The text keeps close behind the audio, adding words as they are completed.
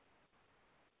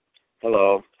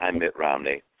Hello, I'm Mitt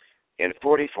Romney. In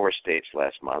 44 states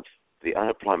last month, the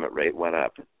unemployment rate went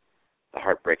up. The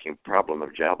heartbreaking problem of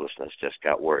joblessness just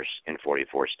got worse in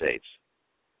 44 states.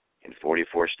 In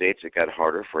 44 states, it got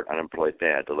harder for an unemployed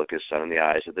dad to look his son in the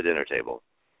eyes at the dinner table.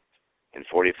 In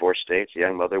 44 states, a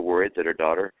young mother worried that her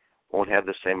daughter won't have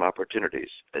the same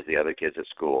opportunities as the other kids at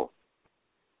school.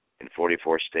 In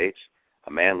 44 states,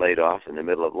 a man laid off in the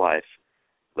middle of life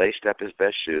laced up his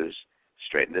best shoes,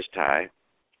 straightened his tie,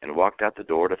 and walked out the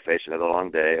door to face another long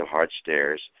day of hard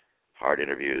stares, hard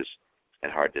interviews,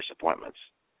 and hard disappointments.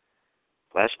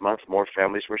 Last month, more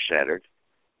families were shattered,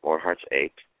 more hearts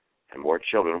ached, and more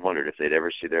children wondered if they'd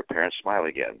ever see their parents smile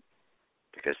again,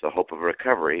 because the hope of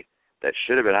recovery that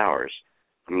should have been ours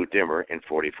grew dimmer in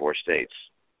 44 states.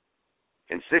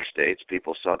 In 6 states,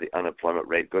 people saw the unemployment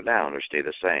rate go down or stay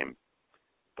the same.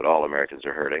 But all Americans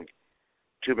are hurting.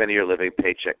 Too many are living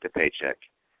paycheck to paycheck.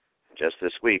 Just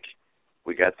this week,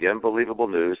 we got the unbelievable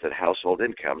news that household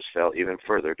incomes fell even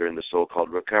further during the so-called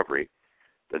recovery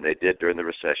than they did during the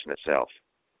recession itself.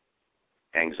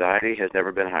 Anxiety has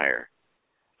never been higher.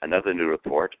 Another new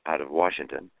report out of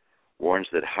Washington warns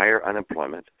that higher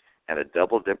unemployment and a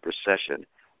double-dip recession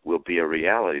will be a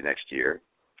reality next year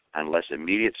unless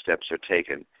immediate steps are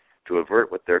taken to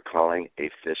avert what they're calling a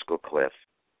fiscal cliff.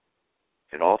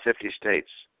 In all 50 states,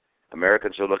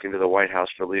 Americans are looking to the White House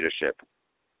for leadership,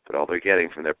 but all they're getting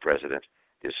from their president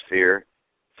is fear,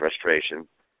 frustration,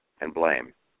 and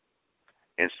blame.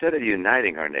 Instead of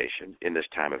uniting our nation in this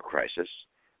time of crisis,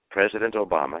 President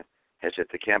Obama has hit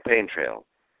the campaign trail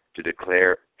to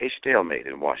declare a stalemate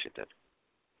in Washington.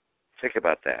 Think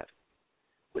about that.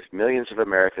 With millions of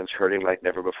Americans hurting like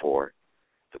never before,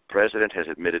 the president has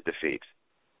admitted defeat.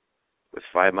 With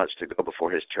 5 months to go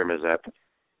before his term is up,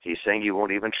 he's saying he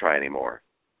won't even try anymore.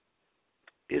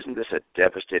 Isn't this a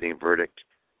devastating verdict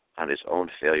on his own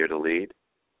failure to lead?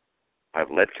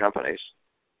 I've led companies,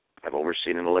 I've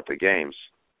overseen an Olympic Games,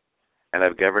 and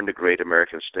I've governed a great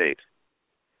American state.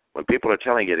 When people are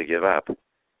telling you to give up,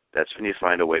 that's when you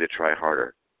find a way to try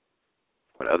harder.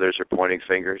 When others are pointing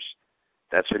fingers,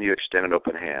 that's when you extend an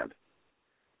open hand.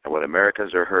 And when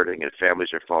Americans are hurting and families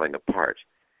are falling apart,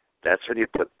 that's when you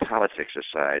put politics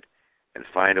aside and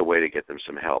find a way to get them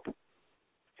some help.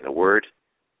 In a word,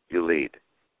 you lead.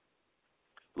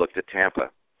 Look to Tampa.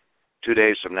 2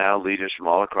 days from now, leaders from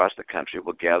all across the country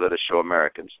will gather to show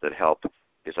Americans that help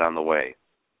is on the way.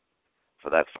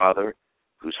 For that father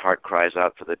whose heart cries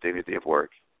out for the dignity of work,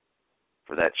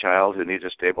 for that child who needs a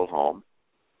stable home,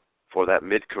 for that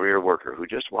mid-career worker who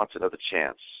just wants another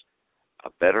chance,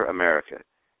 a better America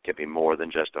can be more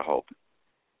than just a hope.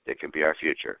 It can be our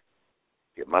future.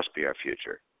 It must be our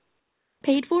future.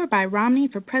 Paid for by Romney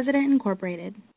for President Incorporated.